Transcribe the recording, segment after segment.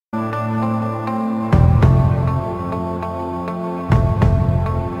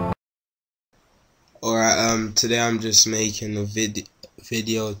Alright, today I'm just making a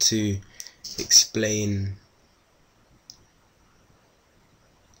video to explain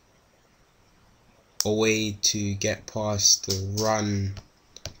a way to get past the run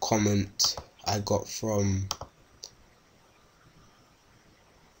comment I got from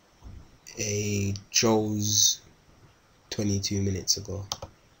a Joe's 22 minutes ago.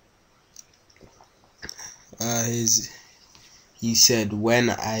 He said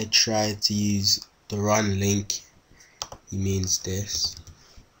when I try to use the run link, he means this.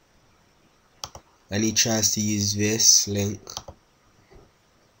 When he tries to use this link,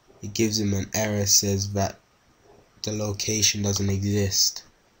 it gives him an error, says that the location doesn't exist.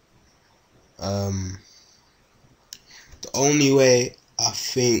 The only way I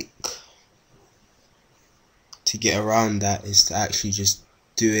think to get around that is to actually just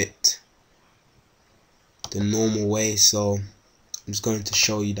do it the normal way, so I'm just going to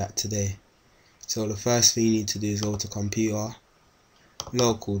show you that today. So the first thing you need to do is go to computer,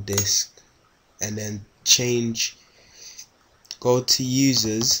 local disk, and then go to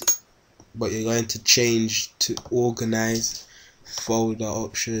users, but you're going to change to organize, folder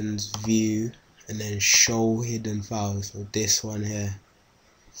options, view, and then show hidden files. So this one here,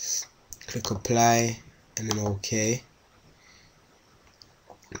 click apply and then OK.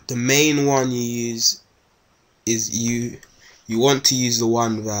 The main one you use is you want to use the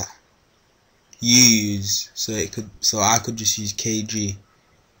one that you use, so I could just use KG,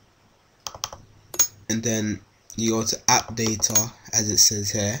 and then you go to app data as it says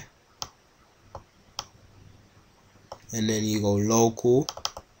here, and then you go local,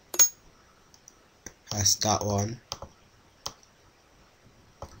 that's that one,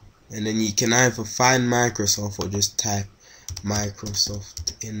 and then you can either find Microsoft or just type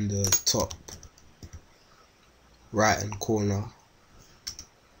Microsoft in the top right hand corner,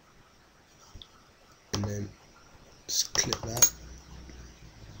 and then just click that.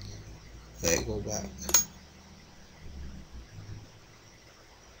 There you go back.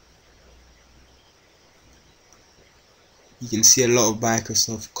 You can see a lot of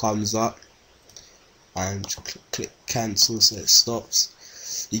Microsoft comes up, and click cancel so it stops.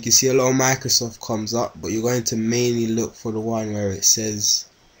 You can see a lot of Microsoft comes up, but you're going to mainly look for the one where it says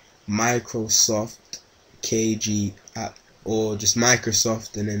Microsoft KG app, or just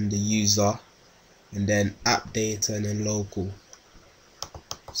Microsoft and then the user, and then app data and then local.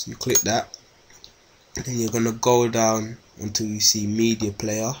 So you click that, and then you're gonna go down until you see media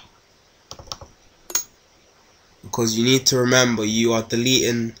player, because you need to remember you are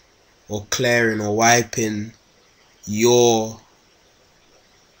deleting or clearing or wiping your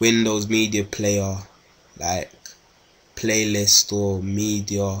Windows media player, like playlist or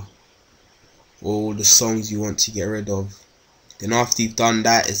media, all the songs you want to get rid of. Then after you've done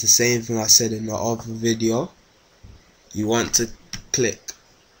that, it's the same thing I said in the other video. You want to click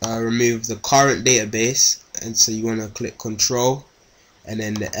remove the current database, and so you want to click control and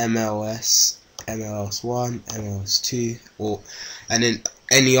then the MLS1, MLS2, and then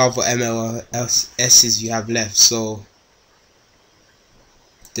any other MLSs you have left. So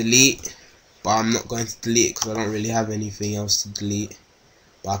delete, but I'm not going to delete it because I don't really have anything else to delete.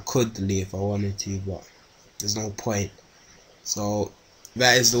 But I could delete if I wanted to, but there's no point. So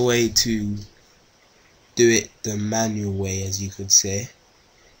that is the way to do it the manual way, as you could say.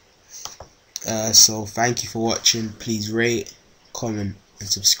 So thank you for watching. Please rate, comment and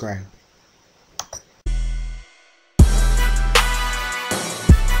subscribe.